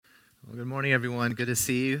Well, good morning, everyone. Good to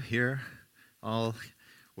see you here, all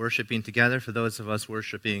worshiping together. For those of us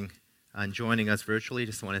worshiping and joining us virtually,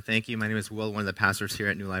 just want to thank you. My name is Will, one of the pastors here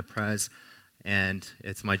at New Life Pres, and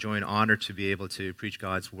it's my joy and honor to be able to preach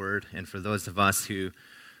God's word. And for those of us who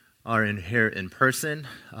are here in person,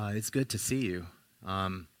 it's good to see you.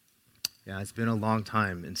 It's been a long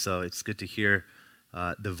time, and so it's good to hear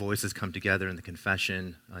the voices come together in the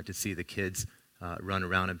confession, to see the kids run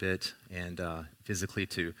around a bit, and physically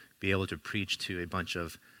to be able to preach to a bunch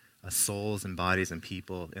of souls and bodies and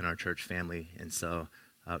people in our church family. And so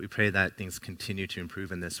we pray that things continue to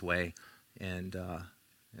improve in this way, and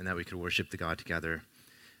that we could worship the God together.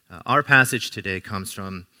 Our passage today comes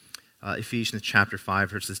from Ephesians chapter 5,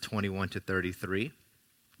 verses 21 to 33.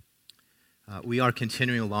 We are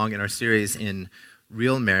continuing along in our series in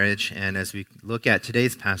real marriage, and as we look at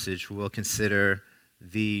today's passage, we'll consider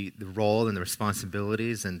the role and the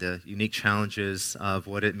responsibilities and the unique challenges of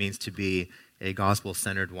what it means to be a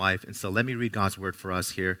gospel-centered wife. And so let me read God's word for us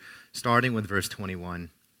here, starting with verse 21.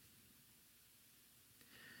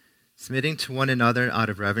 Submitting to one another out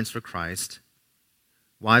of reverence for Christ,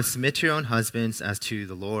 wives, submit to your own husbands as to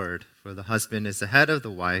the Lord, for the husband is the head of the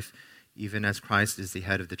wife, even as Christ is the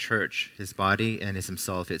head of the church, his body, and is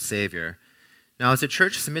himself its Savior. Now as the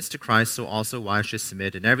church submits to Christ, so also wives should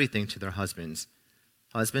submit in everything to their husbands.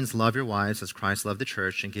 Husbands, love your wives as Christ loved the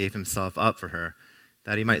church and gave himself up for her,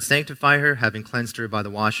 that he might sanctify her, having cleansed her by the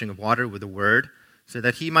washing of water with the word, so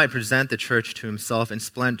that he might present the church to himself in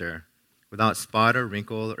splendor, without spot or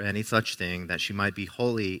wrinkle or any such thing, that she might be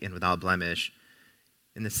holy and without blemish.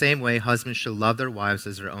 In the same way, husbands should love their wives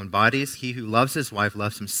as their own bodies. He who loves his wife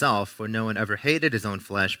loves himself, for no one ever hated his own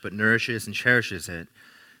flesh, but nourishes and cherishes it,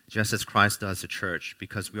 just as Christ does the church,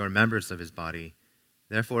 because we are members of his body.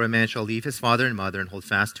 Therefore, a man shall leave his father and mother and hold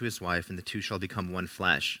fast to his wife, and the two shall become one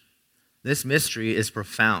flesh. This mystery is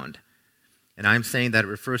profound, and I am saying that it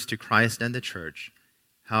refers to Christ and the church.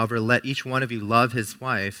 However, let each one of you love his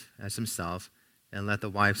wife as himself, and let the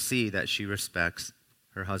wife see that she respects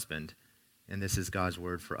her husband. And this is God's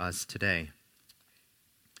word for us today.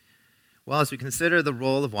 Well, as we consider the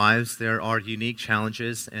role of wives, there are unique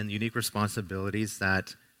challenges and unique responsibilities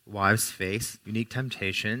that wives face, unique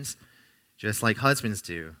temptations, just like husbands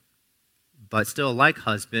do. But still, like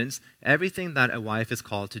husbands, everything that a wife is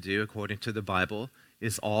called to do, according to the Bible,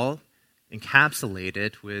 is all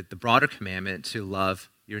encapsulated with the broader commandment to love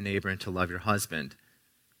your neighbor and to love your husband.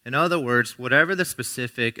 In other words, whatever the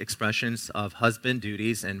specific expressions of husband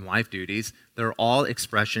duties and wife duties, they're all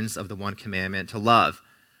expressions of the one commandment to love.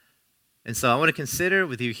 And so I want to consider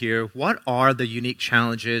with you here, what are the unique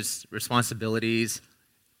challenges, responsibilities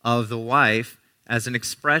of the wife as an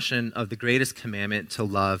expression of the greatest commandment to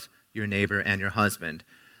love your neighbor and your husband.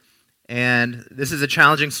 And this is a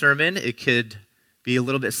challenging sermon. It could be a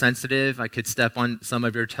little bit sensitive. I could step on some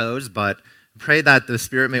of your toes, but pray that the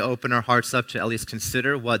Spirit may open our hearts up to at least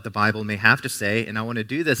consider what the Bible may have to say. And I want to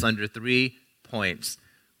do this under 3 points.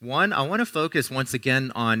 One, I want to focus once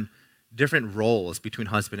again on different roles between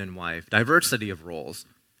husband and wife, diversity of roles.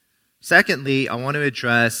 Secondly, I want to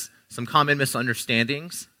address some common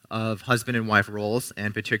misunderstandings of husband and wife roles,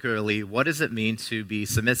 and particularly, what does it mean to be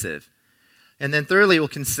submissive? And then thirdly, we'll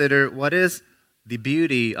consider what is the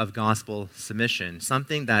beauty of gospel submission,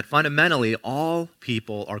 something that fundamentally all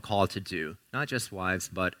people are called to do, not just wives,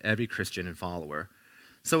 but every Christian and follower.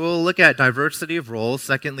 So we'll look at diversity of roles.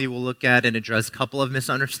 Secondly, we'll look at and address a couple of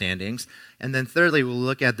misunderstandings. And then thirdly, we'll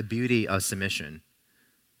look at the beauty of submission.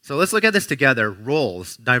 So let's look at this together.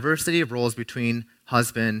 Roles, diversity of roles between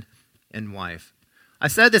husband and wife. I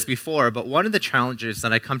said this before, but one of the challenges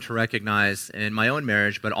that I come to recognize in my own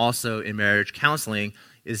marriage, but also in marriage counseling,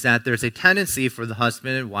 is that there's a tendency for the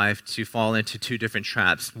husband and wife to fall into 2 different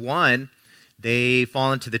traps. One, they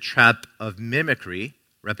fall into the trap of mimicry,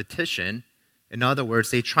 repetition. In other words,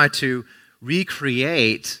 they try to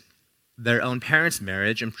recreate their own parents'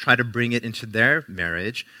 marriage and try to bring it into their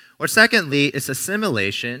marriage. Or secondly, it's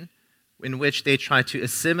assimilation, in which they try to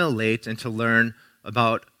assimilate and to learn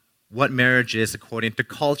about what marriage is according to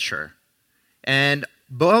culture. And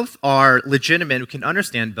both are legitimate. We can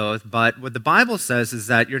understand both, but what the Bible says is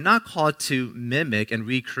that you're not called to mimic and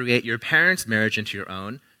recreate your parents' marriage into your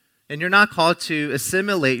own, and you're not called to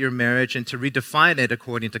assimilate your marriage and to redefine it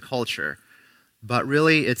according to culture. But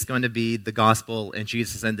really, it's going to be the gospel and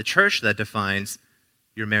Jesus and the church that defines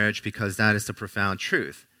your marriage, because that is the profound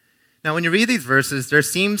truth. Now, when you read these verses, there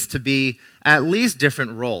seems to be at least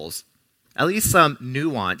different roles, at least some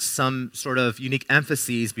nuance, some sort of unique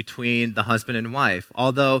emphases between the husband and wife.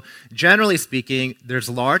 Although, generally speaking, there's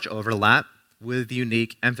large overlap with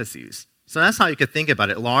unique emphases. So that's how you could think about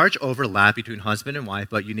it. Large overlap between husband and wife,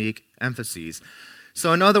 but unique emphases.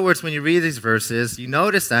 So in other words, when you read these verses, you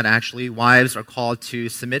notice that actually wives are called to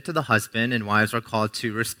submit to the husband and wives are called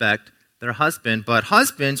to respect their husband, but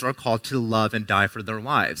husbands are called to love and die for their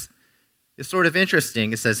wives. It's sort of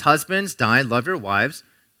interesting. It says, husbands, die, love your wives.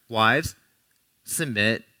 Wives,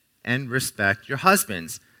 submit and respect your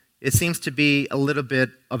husbands. It seems to be a little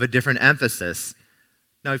bit of a different emphasis.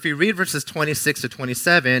 Now, if you read verses 26 to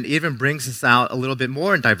 27, it even brings us out a little bit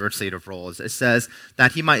more in diversity of roles. It says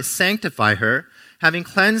that he might sanctify her, having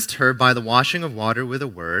cleansed her by the washing of water with a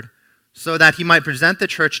word, so that he might present the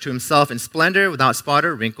church to himself in splendor, without spot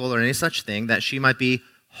or wrinkle or any such thing, that she might be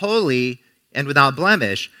holy and without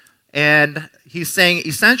blemish. And he's saying,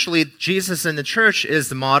 essentially, Jesus in the church is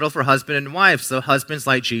the model for husband and wife. So husbands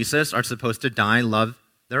like Jesus are supposed to die and love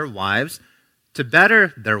their wives, to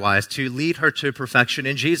better their wives, to lead her to perfection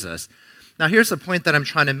in Jesus. Now, here's the point that I'm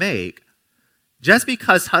trying to make. Just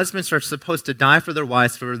because husbands are supposed to die for their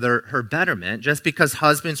wives for her betterment, just because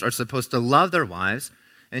husbands are supposed to love their wives,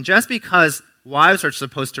 and just because wives are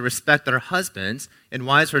supposed to respect their husbands and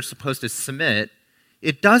wives are supposed to submit,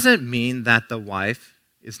 it doesn't mean that the wife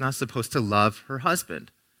is not supposed to love her husband.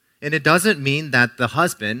 And it doesn't mean that the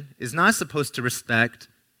husband is not supposed to respect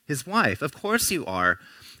his wife. Of course you are.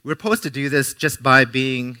 We're supposed to do this just by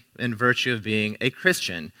being in virtue of being a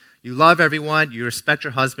Christian. You love everyone, you respect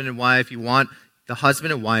your husband and wife, you want the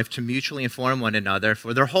husband and wife to mutually inform one another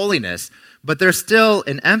for their holiness. But there's still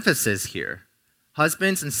an emphasis here.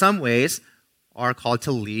 Husbands, in some ways, are called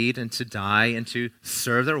to lead and to die and to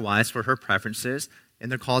serve their wives for her preferences, and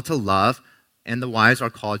they're called to love, and the wives are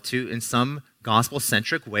called to, in some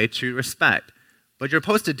gospel-centric way, to respect. But you're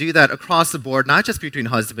supposed to do that across the board, not just between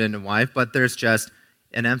husband and wife, but there's just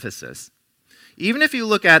an emphasis. Even if you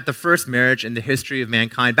look at the first marriage in the history of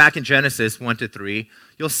mankind, back in Genesis 1-3,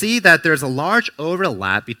 you'll see that there's a large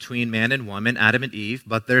overlap between man and woman, Adam and Eve,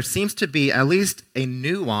 but there seems to be at least a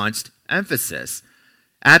nuanced emphasis.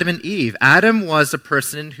 Adam and Eve. Adam was a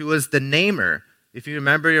person who was the namer. If you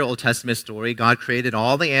remember your Old Testament story, God created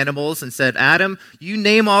all the animals and said, Adam, you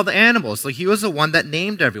name all the animals. So he was the one that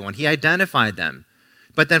named everyone. He identified them.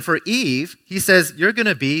 But then for Eve, he says, you're going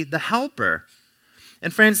to be the helper.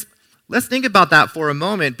 And friends, let's think about that for a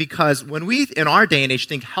moment, because when we, in our day and age,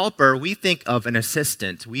 think helper, we think of an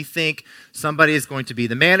assistant. We think somebody is going to be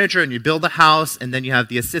the manager and you build a house and then you have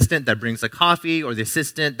the assistant that brings the coffee or the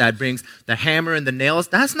assistant that brings the hammer and the nails.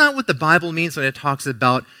 That's not what the Bible means when it talks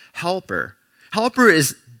about helper. Helper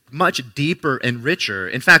is much deeper and richer.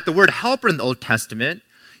 In fact, the word helper in the Old Testament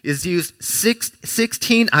is used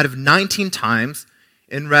 16 out of 19 times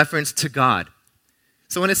in reference to God.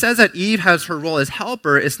 So when it says that Eve has her role as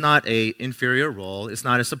helper, it's not an inferior role, it's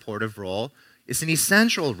not a supportive role, it's an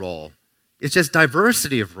essential role. It's just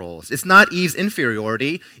diversity of roles. It's not Eve's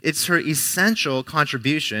inferiority, it's her essential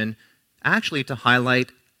contribution actually to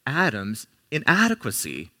highlight Adam's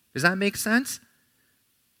inadequacy. Does that make sense?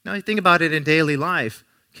 Now you think about it in daily life.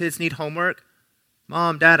 Kids need homework.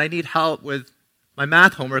 Mom, Dad, I need help with my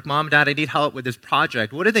math homework. Mom, Dad, I need help with this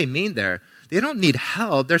project. What do they mean there? They don't need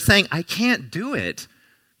help. They're saying, I can't do it.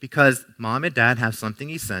 Because mom and dad have something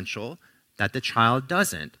essential that the child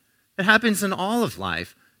doesn't. It happens in all of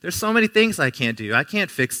life. There's so many things I can't do. I can't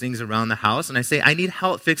fix things around the house, and I say, I need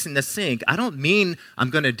help fixing the sink. I don't mean I'm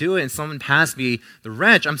going to do it and someone pass me the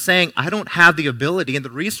wrench. I'm saying I don't have the ability and the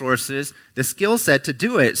resources, the skill set to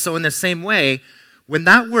do it. So in the same way, when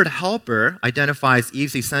that word helper identifies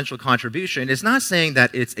Eve's essential contribution, it's not saying that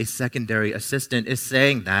it's a secondary assistant. It's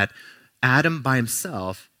saying that Adam by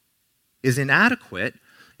himself is inadequate,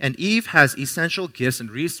 and Eve has essential gifts and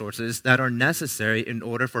resources that are necessary in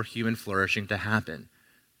order for human flourishing to happen.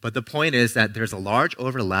 But the point is that there's a large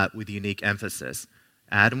overlap with unique emphasis.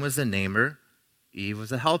 Adam was the namer, Eve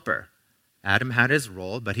was a helper. Adam had his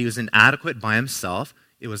role, but he was inadequate by himself.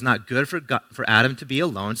 It was not good for Adam to be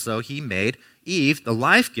alone, so he made Eve the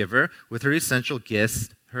life giver with her essential gifts,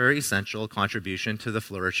 her essential contribution to the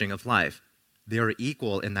flourishing of life. They are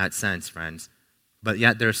equal in that sense, friends, but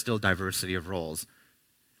yet there's still diversity of roles.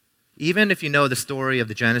 Even if you know the story of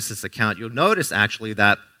the Genesis account, you'll notice actually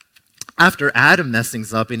that after Adam messing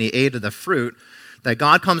up and he ate of the fruit, that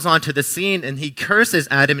God comes onto the scene and he curses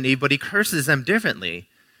Adam and Eve, but he curses them differently.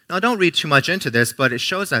 Now, don't read too much into this, but it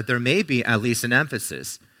shows that there may be at least an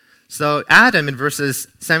emphasis. So Adam, in verses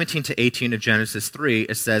 17 to 18 of Genesis 3,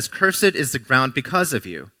 it says, "Cursed is the ground because of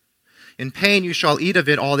you. In pain you shall eat of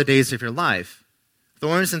it all the days of your life.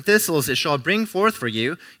 Thorns and thistles it shall bring forth for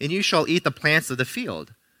you, and you shall eat the plants of the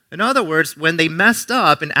field." In other words, when they messed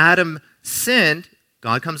up and Adam sinned,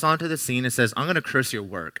 God comes onto the scene and says, I'm going to curse your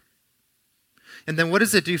work. And then what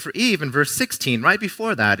does it do for Eve in verse 16? Right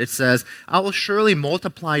before that, it says, I will surely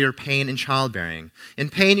multiply your pain in childbearing. In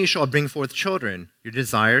pain you shall bring forth children. Your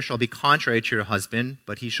desire shall be contrary to your husband,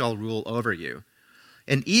 but he shall rule over you.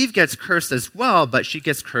 And Eve gets cursed as well, but she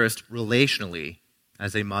gets cursed relationally,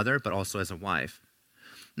 as a mother, but also as a wife.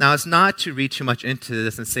 Now, it's not to read too much into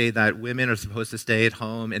this and say that women are supposed to stay at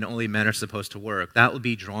home and only men are supposed to work. That would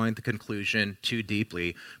be drawing the conclusion too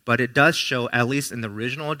deeply. But it does show, at least in the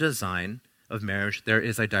original design of marriage, there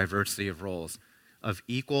is a diversity of roles of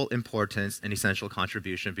equal importance and essential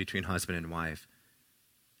contribution between husband and wife.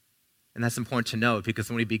 And that's important to note because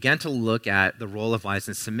when we begin to look at the role of wives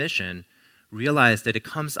in submission, realize that it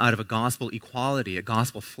comes out of a gospel equality, a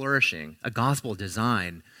gospel flourishing, a gospel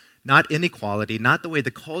design, not inequality, not the way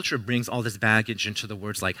the culture brings all this baggage into the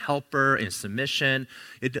words like helper and submission.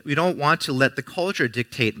 We don't want to let the culture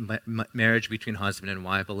dictate marriage between husband and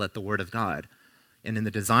wife, but let the word of God. And in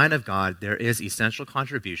the design of God, there is essential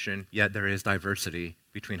contribution, yet there is diversity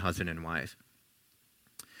between husband and wife.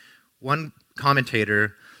 One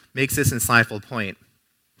commentator makes this insightful point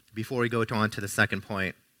before we go on to the second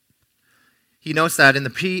point. He notes that in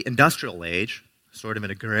the pre-industrial age, sort of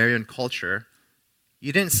an agrarian culture,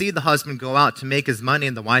 you didn't see the husband go out to make his money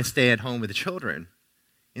and the wife stay at home with the children.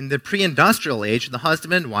 In the pre-industrial age, the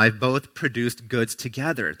husband and wife both produced goods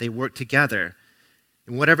together. They worked together.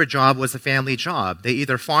 And whatever job was a family job. They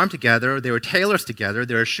either farmed together, they were tailors together,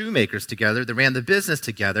 they were shoemakers together, they ran the business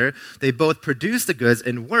together. They both produced the goods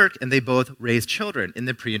and worked, and they both raised children in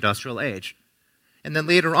the pre-industrial age. And then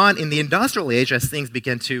later on, in the industrial age, as things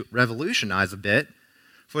began to revolutionize a bit,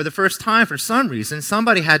 for the first time, for some reason,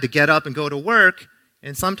 somebody had to get up and go to work,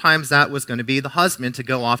 and sometimes that was going to be the husband to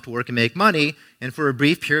go off to work and make money, and for a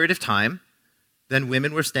brief period of time, then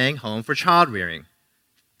women were staying home for child rearing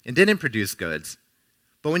and didn't produce goods.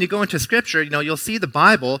 But when you go into Scripture, you'll see the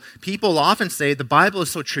Bible. People often say the Bible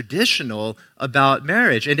is so traditional about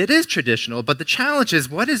marriage, and it is traditional, but the challenge is,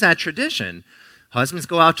 what is that tradition? Husbands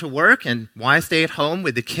go out to work and wives stay at home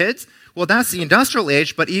with the kids? Well, that's the industrial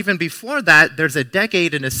age, but even before that, there's a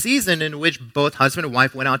decade and a season in which both husband and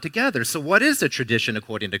wife went out together. So what is the tradition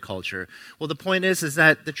according to culture? Well, the point is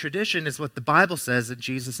that the tradition is what the Bible says in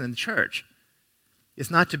Jesus and the church.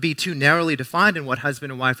 It's not to be too narrowly defined in what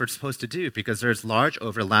husband and wife are supposed to do because there's large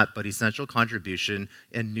overlap but essential contribution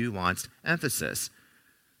and nuanced emphasis.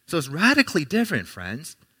 So it's radically different,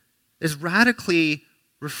 friends. It's radically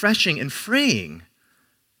refreshing and freeing.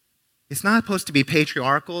 It's not supposed to be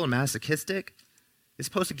patriarchal or masochistic. It's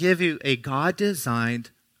supposed to give you a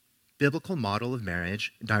God-designed biblical model of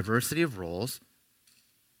marriage, diversity of roles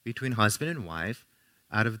between husband and wife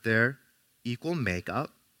out of their equal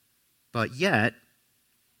makeup, but yet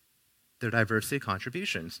their diversity of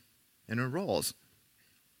contributions and their roles.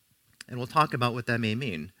 And we'll talk about what that may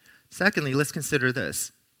mean. Secondly, let's consider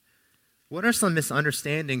this. What are some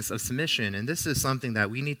misunderstandings of submission? And this is something that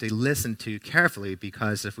we need to listen to carefully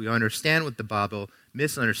because if we understand what the Bible,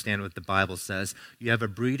 misunderstand what the Bible says, you have a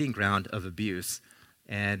breeding ground of abuse.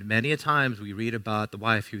 And many a times we read about the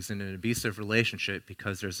wife who's in an abusive relationship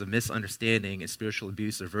because there's a misunderstanding and spiritual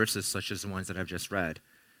abuse of verses such as the ones that I've just read.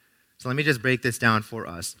 So let me just break this down for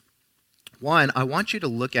us. One, I want you to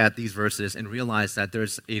look at these verses and realize that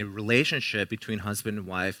there's a relationship between husband and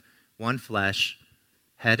wife, one flesh,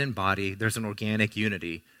 head and body. There's an organic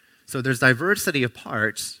unity. So there's diversity of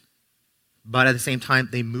parts, but at the same time,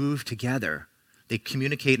 they move together. They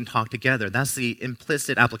communicate and talk together. That's the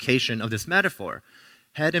implicit application of this metaphor.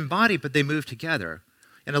 Head and body, but they move together.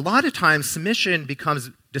 And a lot of times, submission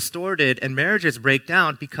becomes distorted and marriages break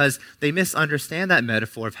down because they misunderstand that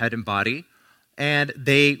metaphor of head and body, and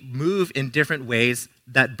they move in different ways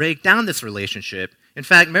that break down this relationship. In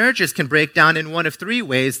fact, marriages can break down in one of three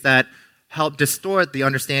ways that help distort the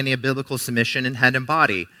understanding of biblical submission in head and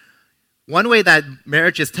body. One way that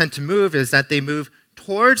marriages tend to move is that they move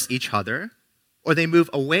towards each other, or they move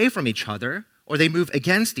away from each other, or they move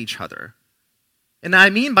against each other. And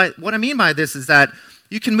what I mean by this is that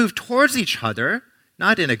you can move towards each other,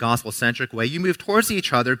 not in a gospel-centric way. You move towards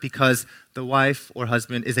each other because the wife or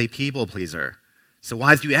husband is a people pleaser. So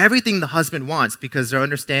wives do everything the husband wants because their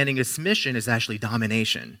understanding of submission is actually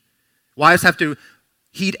domination. Wives have to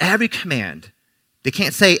heed every command. They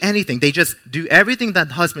can't say anything. They just do everything that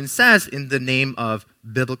the husband says in the name of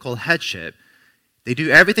biblical headship. They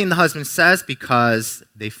do everything the husband says because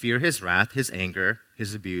they fear his wrath, his anger,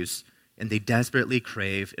 his abuse, and they desperately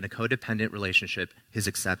crave, in a codependent relationship, his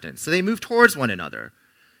acceptance. So they move towards one another.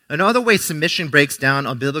 Another way submission breaks down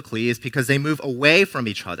unbiblically is because they move away from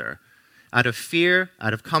each other. Out of fear,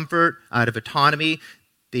 out of comfort, out of autonomy,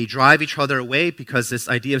 They drive each other away because this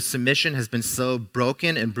idea of submission has been so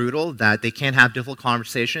broken and brutal that they can't have difficult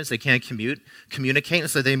conversations, they can't communicate, and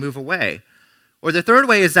so they move away. Or the third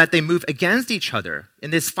way is that they move against each other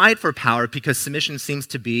in this fight for power because submission seems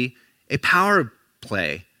to be a power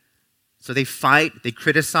play. So they fight, they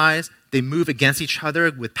criticize, they move against each other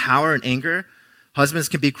with power and anger. Husbands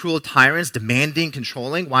can be cruel tyrants, demanding,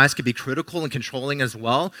 controlling. Wives can be critical and controlling as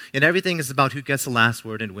well. And everything is about who gets the last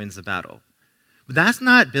word and wins the battle. But that's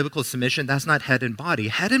not biblical submission. That's not head and body.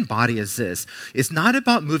 Head and body is this. It's not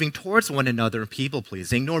about moving towards one another in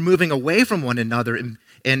people-pleasing, nor moving away from one another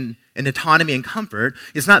in autonomy and comfort.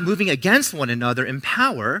 It's not moving against one another in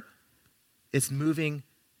power. It's moving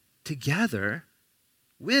together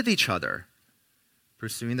with each other,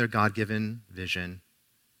 pursuing their God-given vision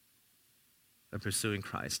of pursuing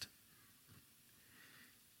Christ.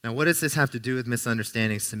 Now, what does this have to do with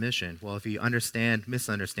misunderstanding submission? Well, if you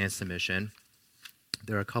misunderstand submission,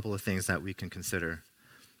 there are a couple of things that we can consider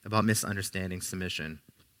about misunderstanding submission.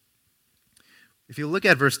 If you look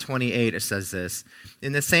at verse 28, it says this,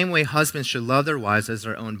 "In the same way, husbands should love their wives as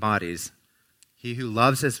their own bodies. He who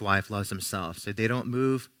loves his wife loves himself." So they don't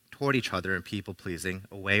move toward each other in people-pleasing,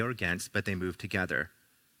 away or against, but they move together.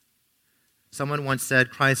 Someone once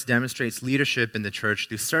said, Christ demonstrates leadership in the church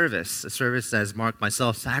through service, a service that has marked by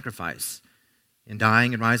self-sacrifice, in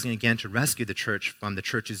dying and rising again to rescue the church from the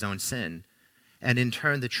church's own sin. And in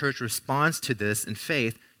turn, the church responds to this in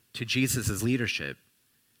faith to Jesus' leadership.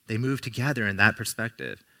 They move together in that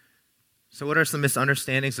perspective. So what are some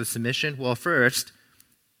misunderstandings of submission? Well, first,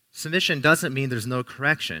 submission doesn't mean there's no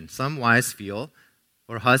correction. Some wives feel,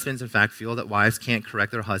 or husbands in fact feel, that wives can't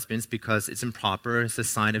correct their husbands because it's improper, it's a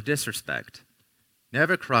sign of disrespect.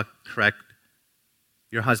 Never correct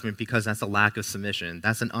your husband because that's a lack of submission.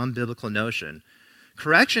 That's an unbiblical notion.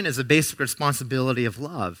 Correction is a basic responsibility of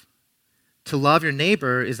love. To love your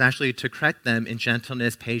neighbor is actually to correct them in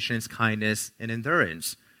gentleness, patience, kindness, and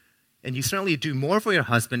endurance. And you certainly do more for your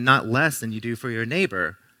husband, not less than you do for your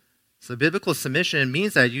neighbor. So biblical submission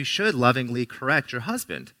means that you should lovingly correct your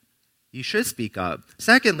husband. You should speak up.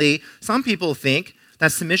 Secondly, some people think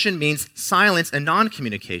that submission means silence and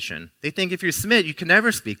non-communication. They think if you submit, you can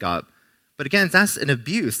never speak up. But again, that's an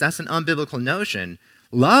abuse. That's an unbiblical notion.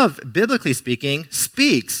 Love, biblically speaking,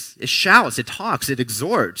 speaks. It shouts, it talks, it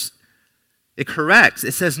exhorts. It corrects.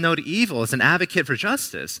 It says no to evil. It's an advocate for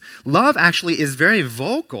justice. Love actually is very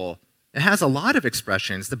vocal. It has a lot of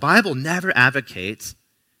expressions. The Bible never advocates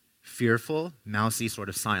fearful, mousy sort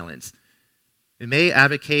of silence. It may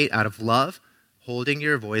advocate out of love, holding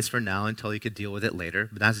your voice for now until you could deal with it later,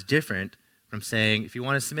 but that's different from saying, if you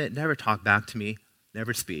want to submit, never talk back to me,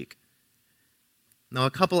 never speak. Now,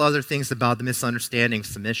 a couple other things about the misunderstanding of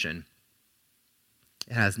submission.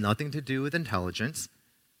 It has nothing to do with intelligence.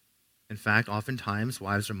 In fact, oftentimes,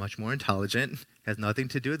 wives are much more intelligent. It has nothing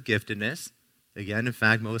to do with giftedness. Again, in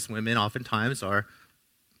fact, most women oftentimes are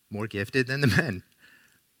more gifted than the men.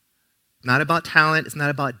 Not about talent. It's not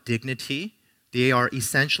about dignity. They are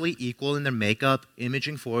essentially equal in their makeup,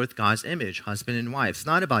 imaging forth God's image, husband and wife. It's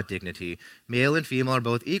not about dignity. Male and female are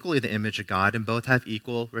both equally the image of God, and both have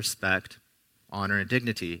equal respect, honor, and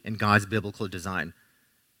dignity in God's biblical design.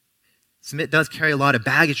 Submit does carry a lot of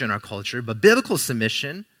baggage in our culture, but biblical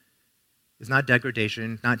submission is not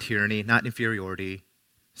degradation, not tyranny, not inferiority,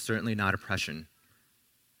 certainly not oppression.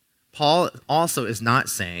 Paul also is not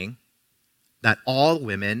saying that all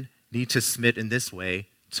women need to submit in this way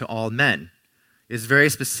to all men. It's very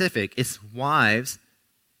specific. It's wives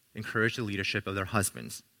encourage the leadership of their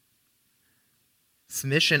husbands.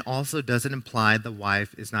 Submission also doesn't imply the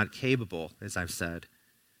wife is not capable, as I've said,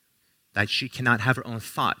 that she cannot have her own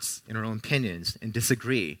thoughts and her own opinions and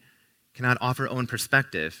disagree, cannot offer her own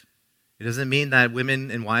perspective. It doesn't mean that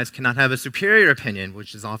women and wives cannot have a superior opinion,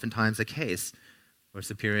 which is oftentimes the case, or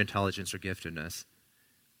superior intelligence or giftedness.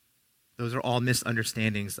 Those are all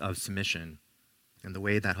misunderstandings of submission and the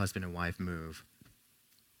way that husband and wife move.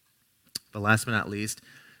 But last but not least,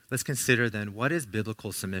 let's consider then, what is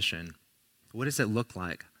biblical submission? What does it look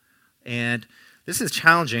like? And this is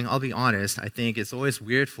challenging, I'll be honest. I think it's always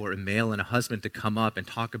weird for a male and a husband to come up and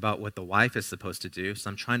talk about what the wife is supposed to do, so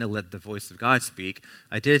I'm trying to let the voice of God speak.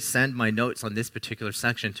 I did send my notes on this particular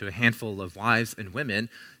section to a handful of wives and women,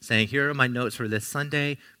 saying, here are my notes for this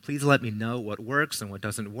Sunday. Please let me know what works and what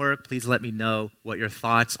doesn't work. Please let me know what your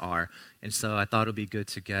thoughts are. And so I thought it would be good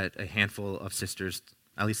to get a handful of sisters,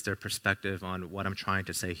 at least their perspective on what I'm trying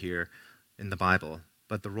to say here in the Bible.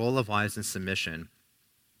 But the role of wives in submission.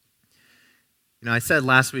 You know, I said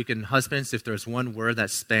last week in husbands, if there's one word that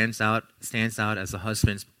stands out as a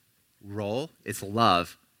husband's role, it's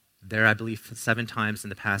love. There, I believe, 7 times in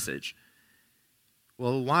the passage.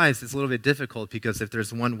 Well, wives, it's a little bit difficult because if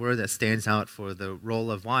there's one word that stands out for the role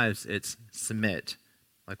of wives, it's submit,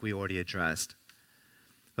 like we already addressed.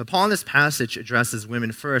 But Paul in this passage addresses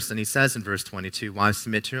women first, and he says in verse 22, wives,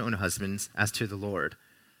 submit to your own husbands as to the Lord.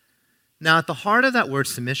 Now, at the heart of that word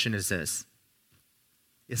submission is this.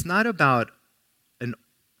 It's not about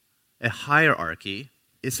a hierarchy.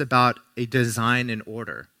 It's about a design and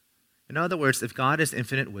order. In other words, if God is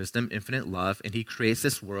infinite wisdom, infinite love, and he creates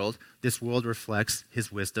this world reflects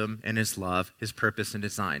his wisdom and his love, his purpose and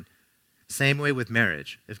design. Same way with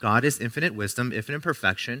marriage. If God is infinite wisdom, infinite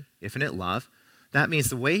perfection, infinite love, that means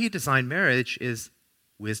the way he designed marriage is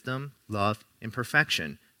wisdom, love, and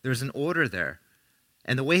perfection. There's an order there.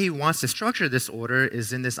 And the way he wants to structure this order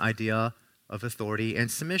is in this idea of authority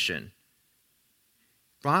and submission.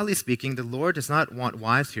 Broadly speaking, the Lord does not want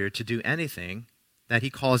wives here to do anything that he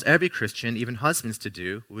calls every Christian, even husbands, to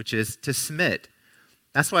do, which is to submit.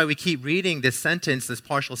 That's why we keep reading this sentence, this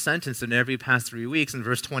partial sentence in every past 3 weeks in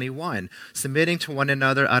verse 21, submitting to one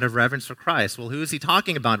another out of reverence for Christ. Well, who is he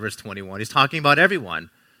talking about in verse 21? He's talking about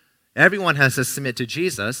everyone. Everyone has to submit to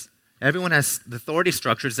Jesus. Everyone has the authority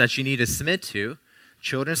structures that you need to submit to.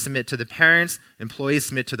 Children submit to the parents. Employees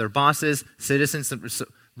submit to their bosses. Citizens,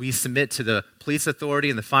 we submit to the police authority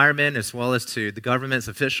and the firemen, as well as to the government's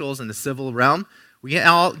officials in the civil realm.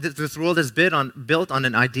 This world is built on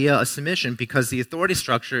an idea of submission because the authority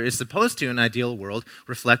structure is supposed to, in an ideal world,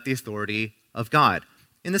 reflect the authority of God.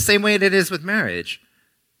 In the same way that it is with marriage.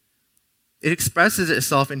 It expresses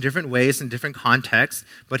itself in different ways in different contexts,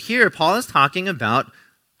 but here Paul is talking about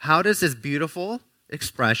how does this beautiful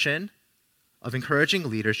expression of encouraging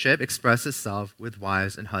leadership express itself with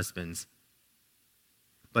wives and husbands.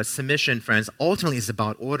 But submission, friends, ultimately is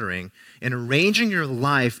about ordering and arranging your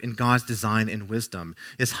life in God's design and wisdom.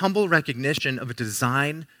 It's humble recognition of a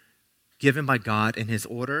design given by God in his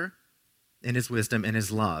order, in his wisdom, and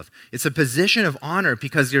his love. It's a position of honor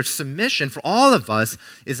because your submission for all of us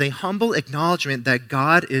is a humble acknowledgement that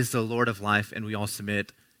God is the Lord of life and we all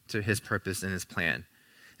submit to his purpose and his plan.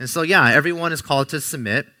 And so, everyone is called to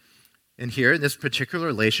submit. And here, in this particular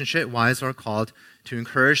relationship, wives are called to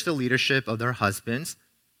encourage the leadership of their husbands,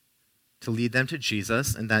 to lead them to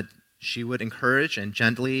Jesus, and that she would encourage and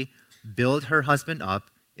gently build her husband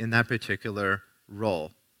up in that particular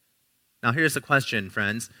role. Now here's the question,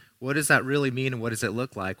 friends. What does that really mean and what does it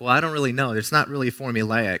look like? Well, I don't really know. It's not really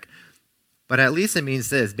formulaic. But at least it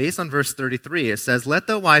means this. Based on verse 33, it says, let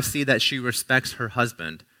the wife see that she respects her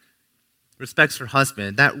husband. Respects her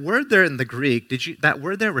husband. That word there in the Greek, that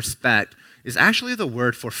word there, respect, is actually the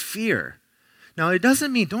word for fear. Now, it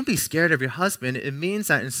doesn't mean don't be scared of your husband. It means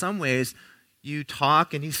that in some ways you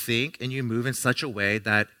talk and you think and you move in such a way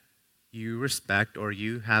that you respect or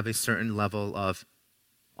you have a certain level of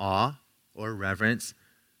awe or reverence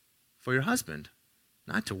for your husband.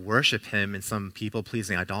 Not to worship him in some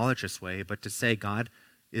people-pleasing idolatrous way, but to say God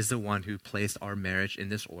is the one who placed our marriage in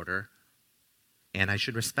this order and I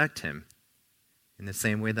should respect him in the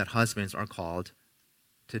same way that husbands are called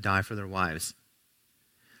to die for their wives.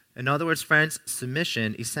 In other words, friends,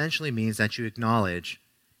 submission essentially means that you acknowledge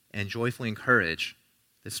and joyfully encourage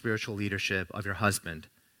the spiritual leadership of your husband.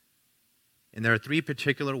 And there are 3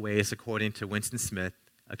 particular ways, according to Winston Smith,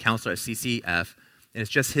 a counselor at CCF, and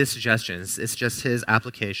it's just his suggestions. It's just his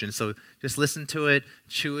application. So just listen to it,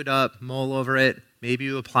 chew it up, mull over it. Maybe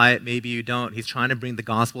you apply it, maybe you don't. He's trying to bring the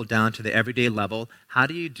gospel down to the everyday level. How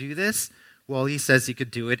do you do this? Well, he says you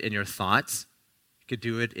could do it in your thoughts, you could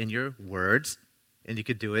do it in your words, and you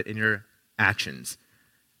could do it in your actions.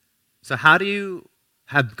 So how do you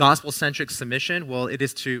have gospel-centric submission? Well, it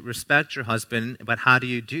is to respect your husband, but how do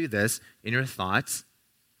you do this? In your thoughts,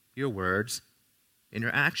 your words, in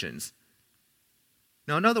your actions.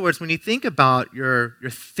 Now, in other words, when you think about your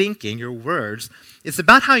thinking, your words, it's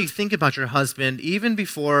about how you think about your husband even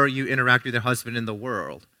before you interact with your husband in the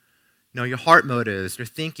world. Your heart motives, your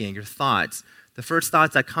thinking, your thoughts. The first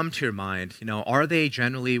thoughts that come to your mind, are they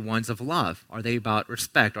generally ones of love? Are they about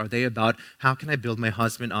respect? Are they about how can I build my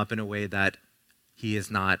husband up in a way that he is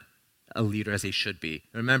not a leader as he should be?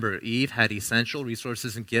 Remember, Eve had essential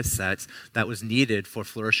resources and gift sets that was needed for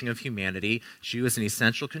flourishing of humanity. She was an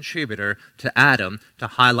essential contributor to Adam to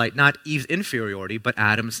highlight not Eve's inferiority, but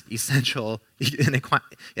Adam's essential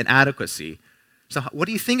inadequacy. So what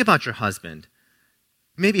do you think about your husband?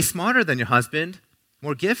 You may be smarter than your husband,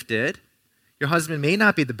 more gifted. Your husband may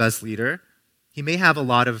not be the best leader. He may have a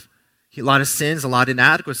lot of sins, a lot of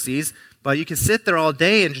inadequacies, but you can sit there all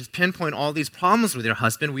day and just pinpoint all these problems with your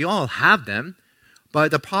husband. We all have them.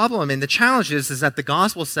 But the problem and the challenge is that the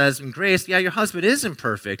gospel says in grace, your husband is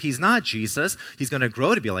imperfect. He's not Jesus. He's going to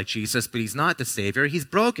grow to be like Jesus, but he's not the Savior. He's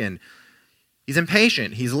broken. He's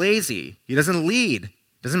impatient. He's lazy. He doesn't lead,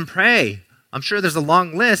 doesn't pray. I'm sure there's a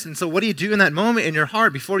long list. And so what do you do in that moment in your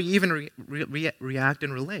heart before you even react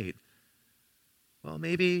and relate? Well,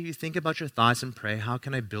 maybe you think about your thoughts and pray, how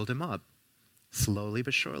can I build him up? Slowly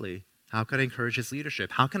but surely. How can I encourage his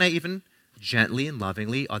leadership? How can I even gently and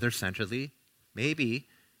lovingly, other-centeredly, maybe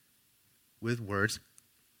with words,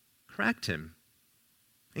 correct him,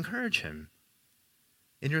 encourage him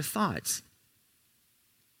in your thoughts?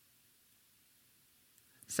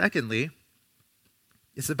 Secondly,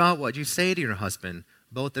 it's about what you say to your husband,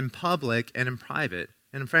 both in public and in private.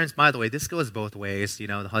 And friends, by the way, this goes both ways. You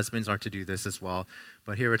know, the husbands are to do this as well.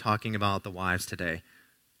 But here we're talking about the wives today.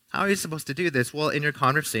 How are you supposed to do this? Well, in your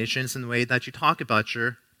conversations, in the way that you talk about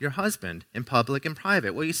your husband, in public and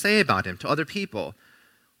private. What you say about him to other people.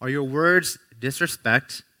 Are your words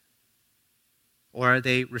disrespect or are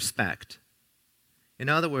they respect? In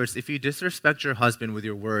other words, if you disrespect your husband with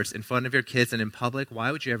your words in front of your kids and in public,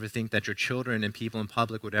 why would you ever think that your children and people in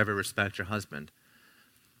public would ever respect your husband?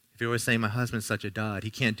 If you're always saying, my husband's such a dud, he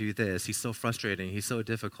can't do this, he's so frustrating, he's so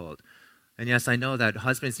difficult. And yes, I know that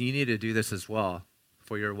husbands, you need to do this as well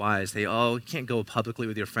for your wives. Say, oh, you can't go publicly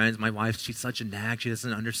with your friends. My wife, she's such a nag, she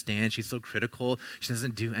doesn't understand, she's so critical, she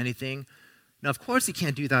doesn't do anything. Now, of course, you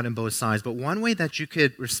can't do that on both sides, but one way that you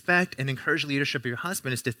could respect and encourage leadership of your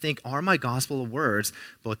husband is to think, are my gospel words,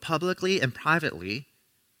 both publicly and privately,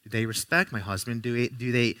 do they respect my husband? Do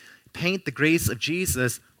they paint the grace of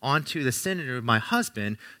Jesus onto the center of my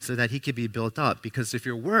husband so that he could be built up? Because if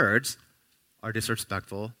your words are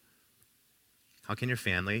disrespectful, how can your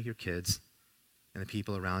family, your kids, and the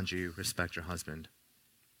people around you respect your husband?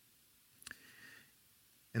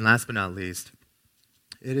 And last but not least,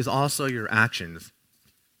 it is also your actions.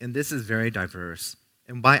 And this is very diverse.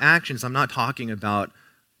 And by actions, I'm not talking about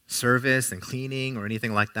service and cleaning or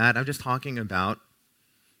anything like that. I'm just talking about,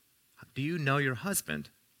 do you know your husband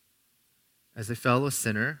as a fellow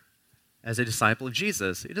sinner, as a disciple of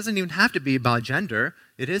Jesus? It doesn't even have to be about gender.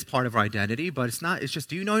 It is part of our identity, but it's not. It's just,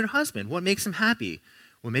 do you know your husband? What makes him happy?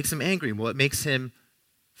 What makes him angry? What makes him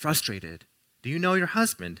frustrated? Do you know your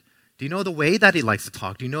husband? Do you know the way that he likes to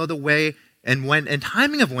talk? Do you know the way and when and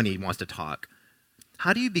timing of when he wants to talk?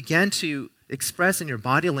 How do you begin to express in your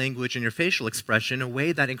body language and your facial expression a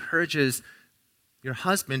way that encourages your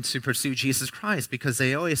husband to pursue Jesus Christ? Because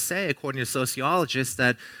they always say, according to sociologists,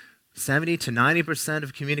 that 70 to 90%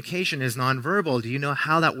 of communication is nonverbal. Do you know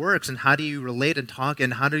how that works? And how do you relate and talk?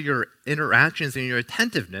 And how do your interactions and your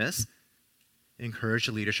attentiveness encourage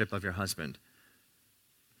the leadership of your husband?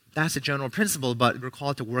 That's a general principle, but we're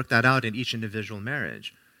called to work that out in each individual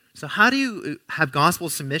marriage. So how do you have gospel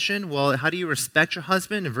submission? Well, how do you respect your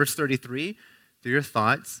husband? In verse 33, through your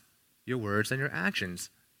thoughts, your words, and your actions.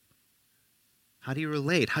 How do you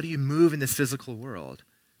relate? How do you move in this physical world?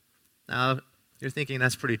 Now, you're thinking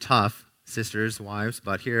that's pretty tough, sisters, wives,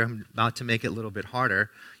 but here I'm about to make it a little bit harder.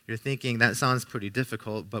 You're thinking that sounds pretty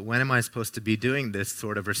difficult, but when am I supposed to be doing this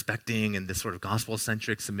sort of respecting and this sort of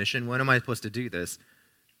gospel-centric submission? When am I supposed to do this?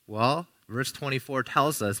 Well, verse 24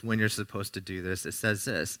 tells us when you're supposed to do this. It says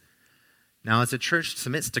this, now as the church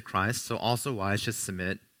submits to Christ, so also wives should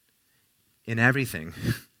submit in everything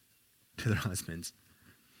to their husbands.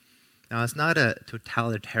 Now, it's not a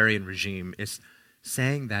totalitarian regime. It's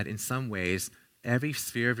saying that in some ways, every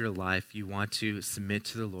sphere of your life, you want to submit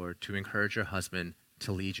to the Lord, to encourage your husband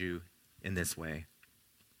to lead you in this way.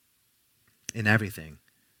 In everything.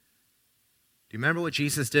 Do you remember what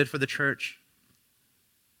Jesus did for the church?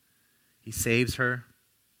 He saves her,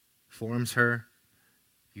 forms her,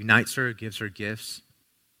 unites her, gives her gifts,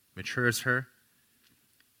 matures her.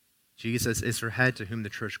 Jesus is her head to whom the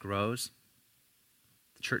church grows.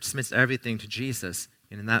 The church submits everything to Jesus.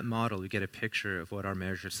 And in that model, we get a picture of what our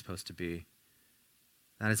marriage is supposed to be.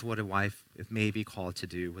 That is what a wife may be called to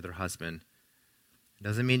do with her husband. It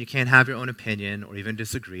doesn't mean you can't have your own opinion or even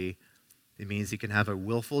disagree. It means you can have a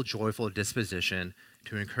willful, joyful disposition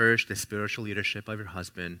to encourage the spiritual leadership of your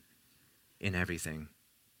husband in everything.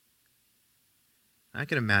 I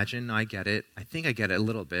can imagine, I get it. I think I get it a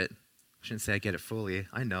little bit. I shouldn't say I get it fully.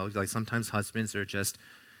 I know, like sometimes husbands are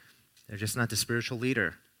they're just not the spiritual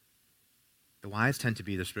leader. The wives tend to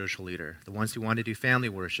be the spiritual leader, the ones who want to do family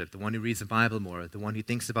worship, the one who reads the Bible more, the one who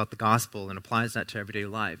thinks about the gospel and applies that to everyday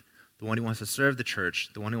life, the one who wants to serve the church,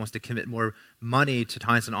 the one who wants to commit more money to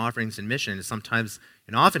tithes and offerings and missions. Sometimes,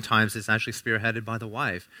 and oftentimes, it's actually spearheaded by the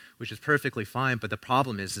wife, which is perfectly fine. But the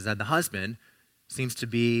problem is that the husband seems to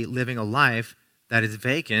be living a life that is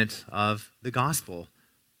vacant of the gospel.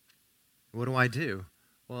 What do I do?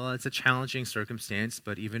 Well, it's a challenging circumstance,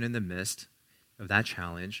 but even in the midst of that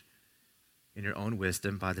challenge, in your own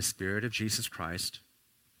wisdom, by the Spirit of Jesus Christ,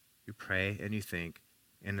 you pray and you think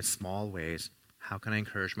in the small ways, how can I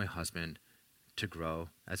encourage my husband to grow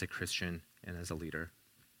as a Christian and as a leader?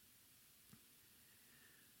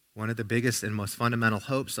 One of the biggest and most fundamental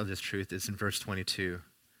hopes of this truth is in verse 22,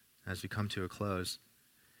 as we come to a close.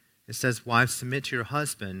 It says, wives, submit to your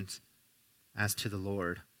husbands as to the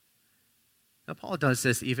Lord. Now, Paul does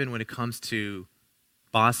this even when it comes to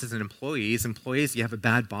bosses and employees. Employees, you have a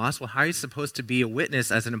bad boss. Well, how are you supposed to be a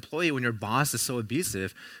witness as an employee when your boss is so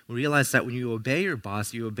abusive? We realize that when you obey your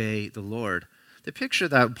boss, you obey the Lord. The picture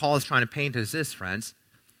that Paul is trying to paint is this, friends,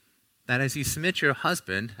 that as you submit to your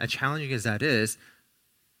husband, as challenging as that is,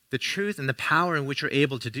 the truth and the power in which you're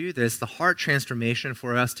able to do this, the heart transformation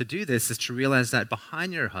for us to do this is to realize that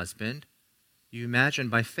behind your husband, you imagine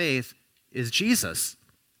by faith, is Jesus.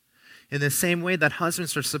 In the same way that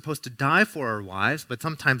husbands are supposed to die for our wives, but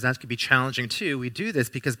sometimes that can be challenging too, we do this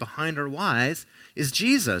because behind our wives is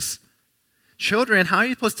Jesus. Children, how are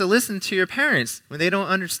you supposed to listen to your parents when they don't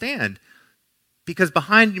understand? Because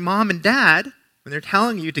behind your mom and dad, when they're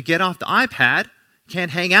telling you to get off the iPad,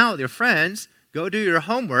 can't hang out with your friends, go do your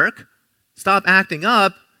homework, stop acting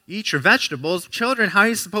up, eat your vegetables. Children, how are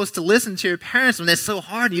you supposed to listen to your parents when it's so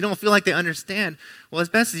hard and you don't feel like they understand? Well, as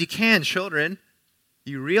best as you can, children,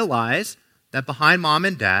 you realize that behind mom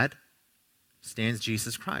and dad stands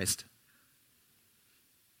Jesus Christ.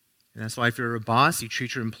 And that's why if you're a boss, you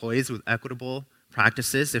treat your employees with equitable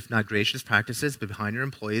practices, if not gracious practices, but behind your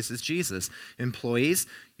employees is Jesus. Employees,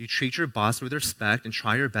 you treat your boss with respect and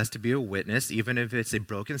try your best to be a witness, even if it's a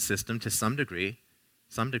broken system to some degree,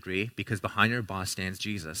 because behind your boss stands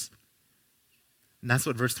Jesus. And that's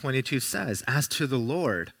what verse 22 says. As to the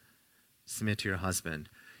Lord, submit to your husband.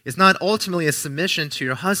 It's not ultimately a submission to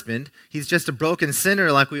your husband. He's just a broken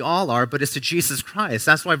sinner like we all are, but it's to Jesus Christ.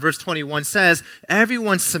 That's why verse 21 says,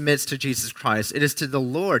 everyone submits to Jesus Christ. It is to the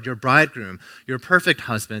Lord, your bridegroom, your perfect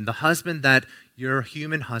husband, the husband that your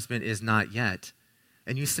human husband is not yet.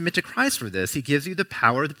 And you submit to Christ for this. He gives you the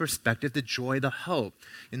power, the perspective, the joy, the hope.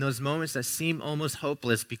 In those moments that seem almost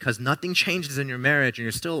hopeless because nothing changes in your marriage and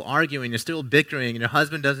you're still arguing, you're still bickering, and your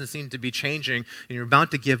husband doesn't seem to be changing, and you're about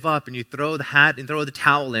to give up, and you throw the hat and throw the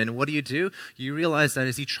towel in. And what do? You realize that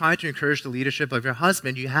as you try to encourage the leadership of your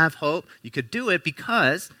husband, you have hope. You could do it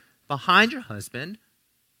because behind your husband,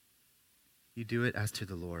 you do it as to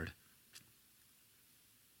the Lord,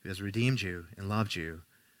 who has redeemed you and loved you.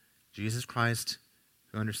 Jesus Christ,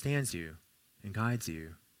 who understands you and guides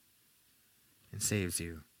you and saves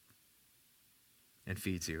you and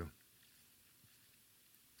feeds you.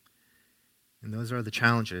 And those are the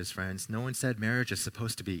challenges, friends. No one said marriage is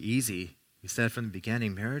supposed to be easy. We said from the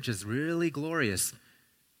beginning, marriage is really glorious,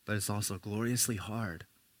 but it's also gloriously hard.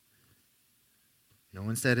 No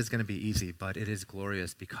one said it's going to be easy, but it is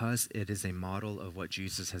glorious because it is a model of what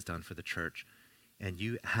Jesus has done for the church. And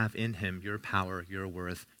you have in him your power, your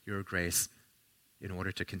worth, your grace, in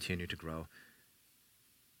order to continue to grow.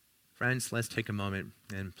 Friends, let's take a moment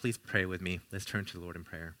and please pray with me. Let's turn to the Lord in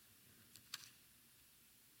prayer.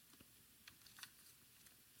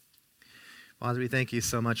 Father, we thank you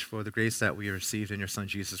so much for the grace that we received in your Son,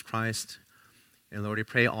 Jesus Christ. And Lord, we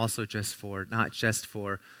pray also not just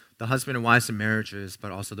for the husband and wives in marriages,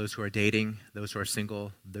 but also those who are dating, those who are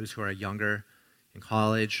single, those who are younger, in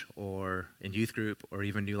college or in youth group or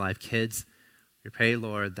even New Life Kids. We pray,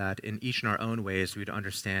 Lord, that in each in our own ways we'd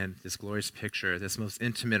understand this glorious picture, this most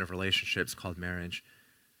intimate of relationships called marriage,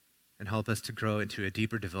 and help us to grow into a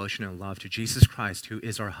deeper devotion and love to Jesus Christ, who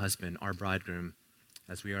is our husband, our bridegroom,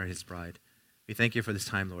 as we are his bride. We thank you for this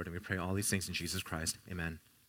time, Lord, and we pray all these things in Jesus Christ. Amen.